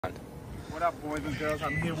What up, boys and girls?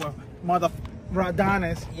 I'm here with Mother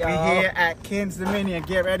Adonis. We here at Ken's Dominion.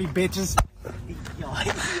 Get ready, bitches.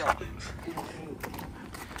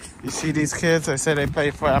 You see these kids? I said they pay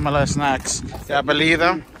for MLS snacks. Y'all believe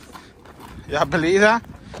them? Y'all believe that?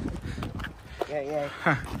 Yeah.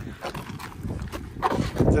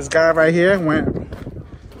 This guy right here went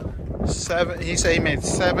 7. He said he made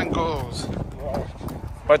 7 goals.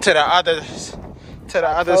 But to the other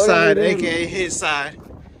side, aka his side.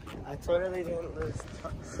 I totally didn't lose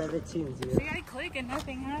 17. See, I click and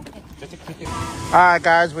nothing happened. All right,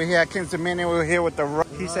 guys, we're here at Ken's Dominion. We're here with the.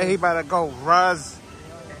 He said he better go ruzz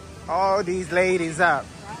all these ladies up.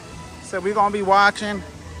 So we're gonna be watching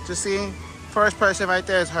to see. First person right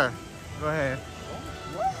there is her. Go ahead.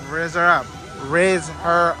 Riz her up. Riz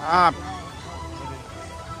her up.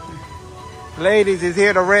 Ladies, he's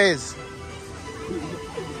here to riz.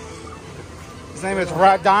 His name is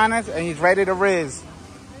Radonis, and he's ready to riz.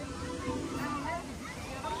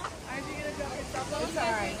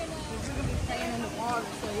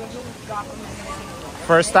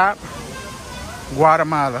 First stop,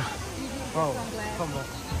 Guatemala. Oh, come on.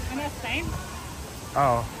 And that's same.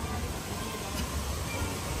 Oh.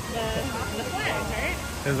 The flag, right?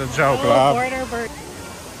 It's a joke, Oh, love. border bird.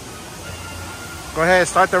 Go ahead,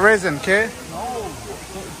 start the rizzing, kid. No. All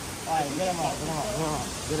right, get him out.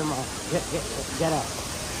 Get him out. Get up.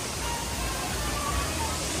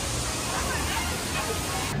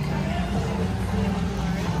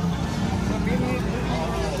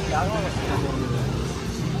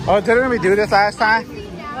 Oh, didn't we do this last time?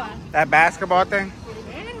 What? That basketball thing?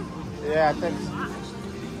 Yeah, I think so.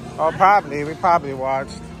 Oh, probably. We probably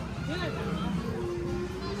watched.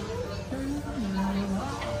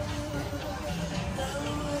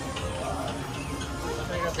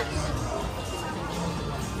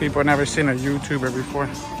 People never seen a YouTuber before.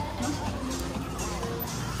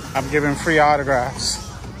 I'm giving free autographs.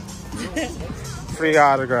 Free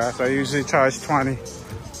autographs. I usually charge 20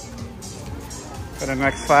 for the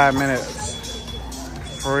next 5 minutes.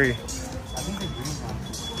 Free.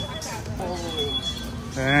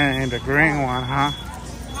 Dang, the green one, huh?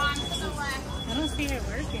 I don't see it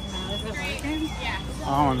working now. Is it working? Yeah.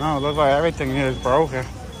 I don't know. Looks like everything here is broken.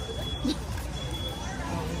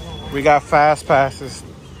 We got fast passes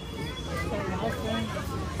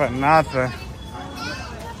for nothing.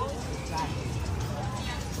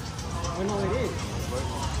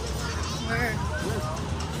 Where?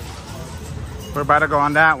 We're about to go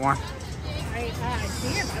on that one. I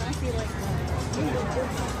see it, but I don't see like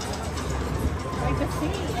the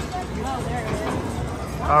seat. Oh, there it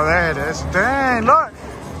is. Oh, there it is. Dang, look.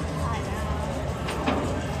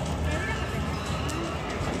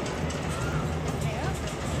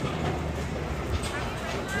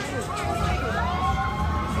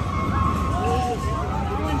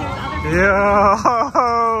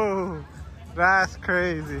 Yo, that's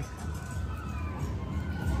crazy.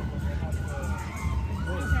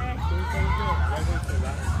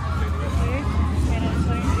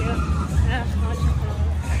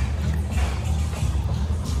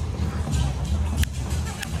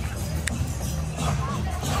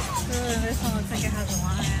 This one looks like it has a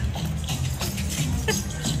lion.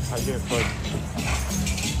 I get put.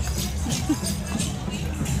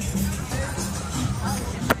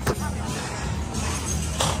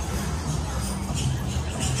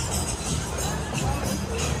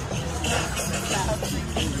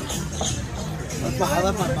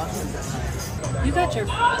 You got your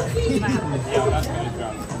mouth.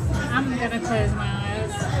 I'm gonna close my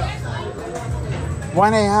eyes.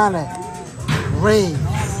 1-800-RAISE.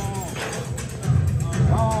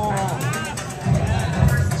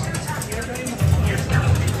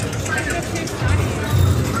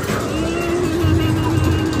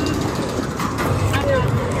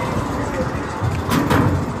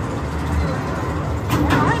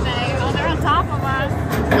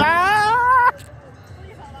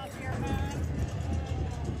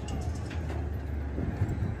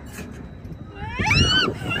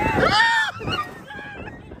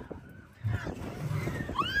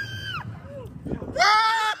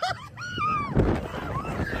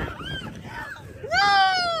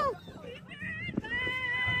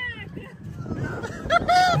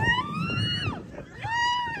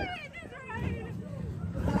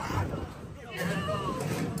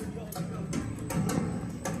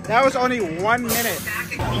 That was only 1 minute.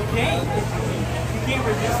 You can't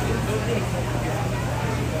resist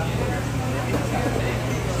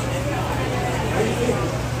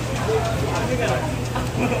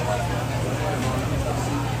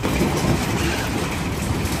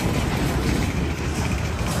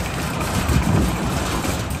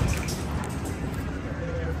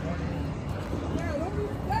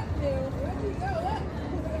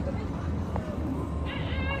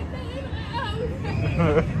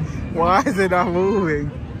Why is it not moving?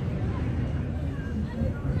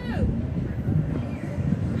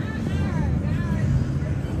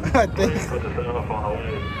 I think. So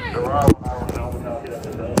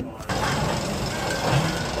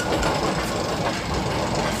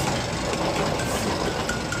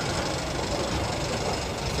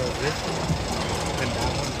this one and that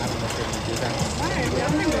one, I don't know if they can do that.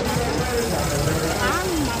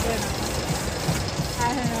 I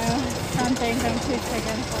don't know. Some things I'm too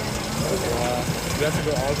chicken for now. You have to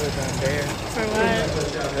go all the way down there. For what?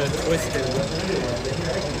 The twisted.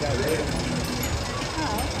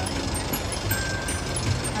 Oh, okay.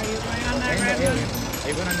 Are you going on that red one? Are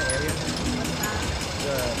you going on the area? What's that?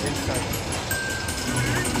 The inside.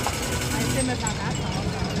 I assume it's not that tall.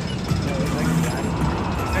 No, it's like that.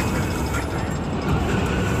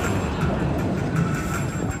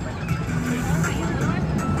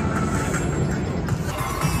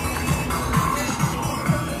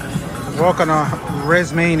 Welcome to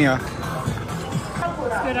Resmania.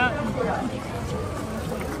 Scoot up.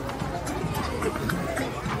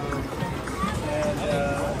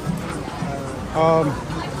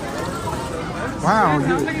 Wow,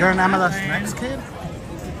 you're an MLS Next kid?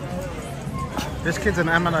 This kid's an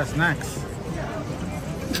MLS Next.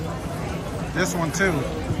 This one too,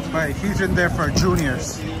 but he's in there for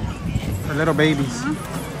juniors, for little babies.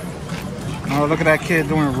 Oh, look at that kid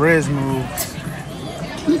doing Riz moves.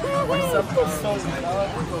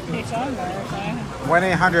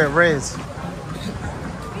 1-800-RIZ.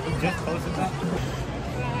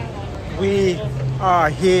 We are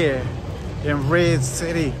here in Riz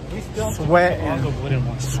City,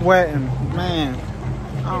 sweating, man.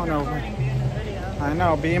 I don't know. I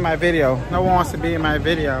know, be in my video. No one wants to be in my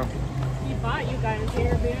video. You thought you guys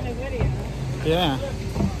here be in a video. Yeah,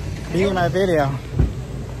 be in my video.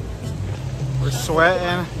 We're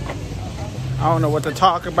sweating. I don't know what to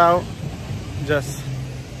talk about. Just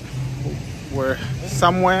we're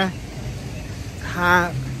somewhere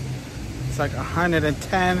hot. It's like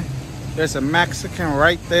 110. There's a Mexican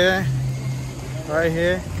right there, right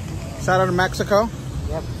here. Shout out to Mexico.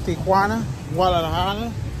 Yep. Tijuana,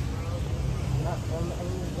 Guadalajara.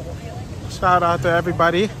 Shout out to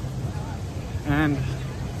everybody. And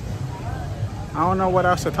I don't know what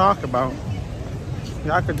else to talk about.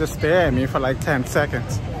 Y'all could just stare at me for like 10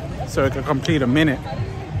 seconds so it could complete a minute.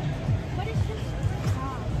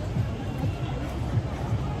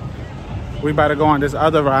 We about to go on this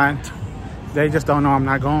other ride. They just don't know I'm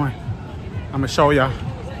not going. I'm gonna show y'all.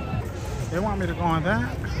 They want me to go on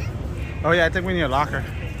that? Oh yeah, I think we need a locker.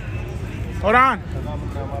 Hold on.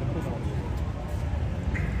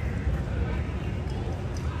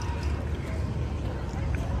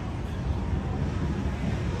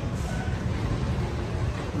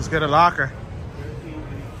 Let's get a locker.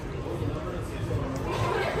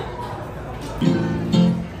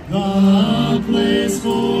 The place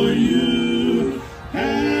for you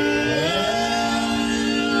and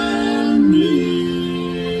me.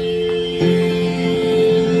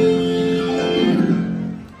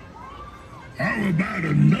 How about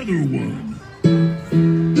another one?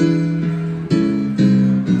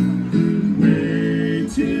 Wait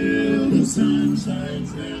till the sun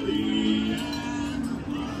shines early.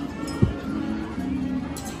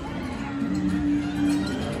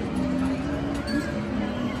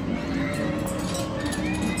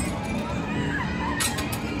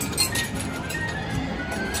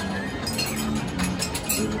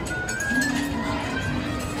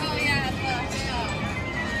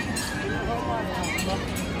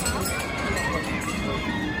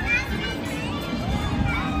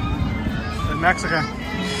 Mexican.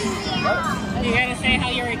 You gotta say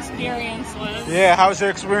how your experience was. Yeah, how was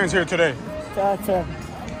your experience here today? Cha-cha.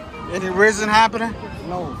 Any reason happening?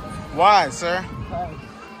 No. Why, sir?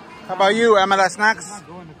 How about you, MLS Next? I'm not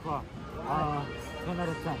going to club. 10 out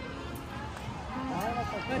of 10.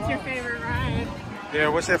 What's your favorite ride? Yeah,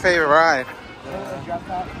 what's your favorite ride?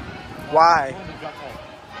 Why?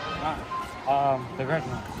 The red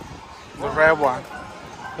one. The red one.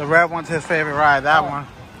 The red one's his favorite ride, that one.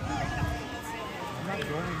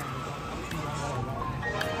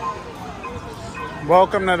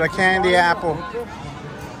 Welcome to the Candy Apple.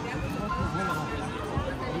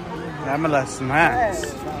 MLS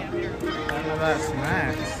Max. MLS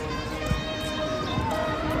Max.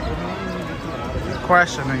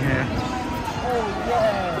 Questioning here.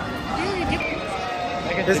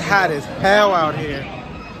 It's hot as hell out here.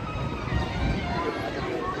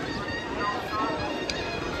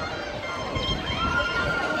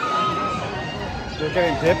 They're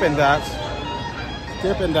getting Dippin' Dots.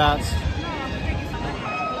 Dippin' Dots.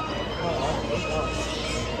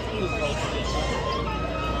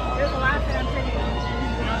 There's a lot of San Antonio.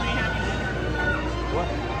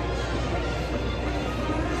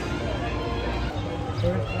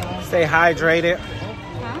 Stay hydrated.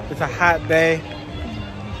 Huh? It's a hot day.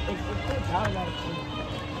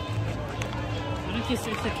 Why don't you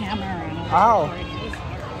switch the camera around? Oh.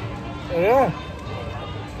 Yeah.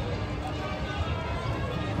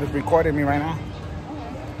 It's recording me right now.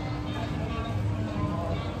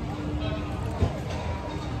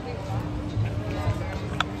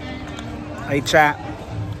 Hey chat,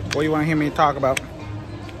 what do you want to hear me talk about?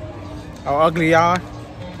 How ugly y'all?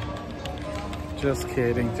 Just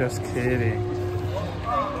kidding, just kidding.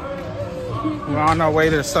 We're on our way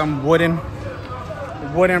to some wooden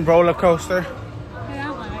roller coaster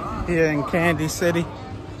here in Candy City.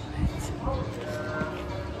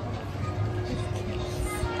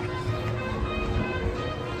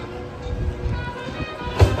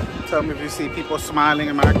 Tell me if you see people smiling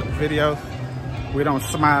in my videos. We don't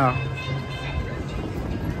smile.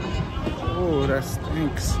 Ooh, that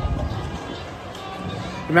stinks.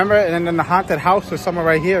 Remember? And then the haunted house was somewhere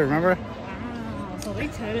right here, remember? Wow, so they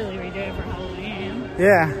totally redid it for Halloween.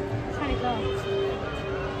 Yeah. How'd it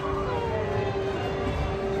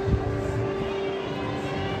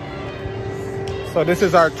go? So this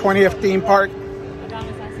is our 20th theme park.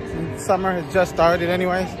 Adonis asked you Summer has just started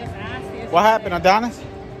anyways. just asked you. What happened, Adonis?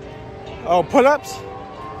 Oh, pull-ups?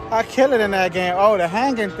 I kill it in that game. Oh, the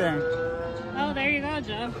hanging thing. Oh, there you go,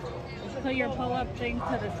 Joe. Put your pull-up thing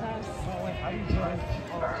to the test.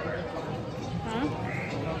 Huh?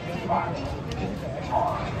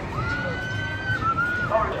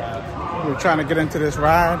 We're trying to get into this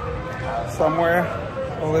ride somewhere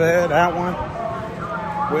over there, that one.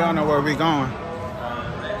 We don't know where we're going.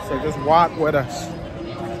 So just walk with us.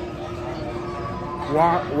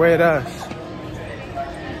 Walk with us.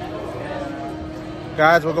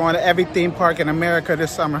 Guys, we're going to every theme park in America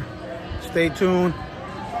this summer. Stay tuned.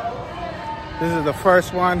 This is the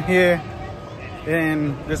first one here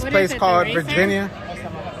in this What place is it, the called Racer? Virginia.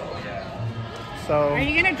 So Are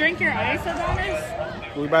you gonna drink your ice,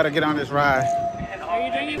 Adonis? we better get on this ride. Are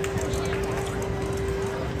you drinking?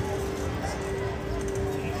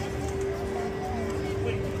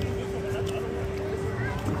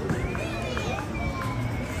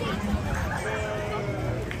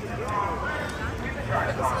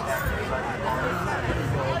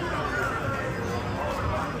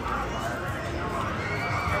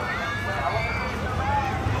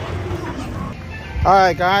 All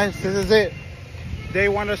right, guys, this is it. Day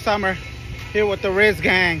one of summer here with the Riz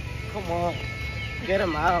gang. Come on. Get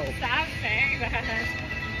him out. Stop saying that.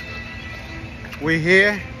 We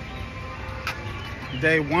here.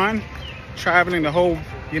 Day one, traveling the whole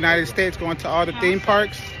United States, going to all the theme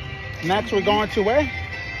parks. Next, we're going to where?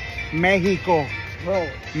 Mexico. Bro.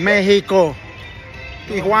 Mexico.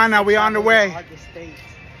 Tijuana, we on the way. Larger states.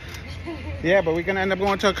 Yeah, but we're gonna end up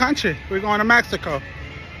going to a country. We're going to Mexico.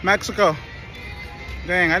 Mexico.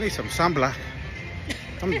 Dang, I need some sunblock.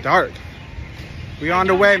 I'm dark. We on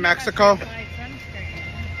the way, Mexico.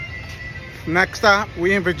 Next stop,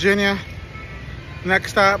 we in Virginia.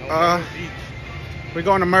 Next stop, we're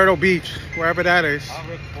going to Myrtle Beach, wherever that is.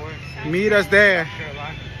 Meet us there.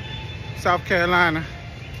 South Carolina.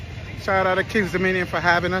 Shout out to Kings Dominion for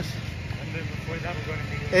having us.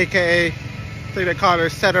 AKA, I think they call it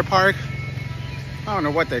Cedar Park. I don't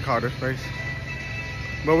know what they call this place.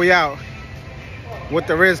 But we out with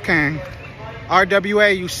the Riz Gang.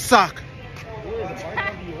 RWA, you suck.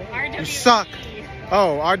 You suck.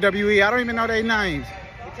 Oh, RWE, I don't even know their names.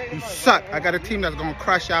 You suck. I got a team that's gonna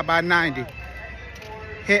crush y'all by 90.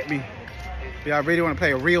 Hit me. Y'all really wanna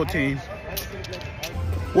play a real team.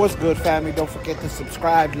 What's good, family? Don't forget to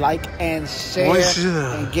subscribe, like, and share. What's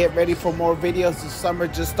up? And get ready for more videos. The summer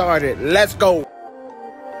just started. Let's go.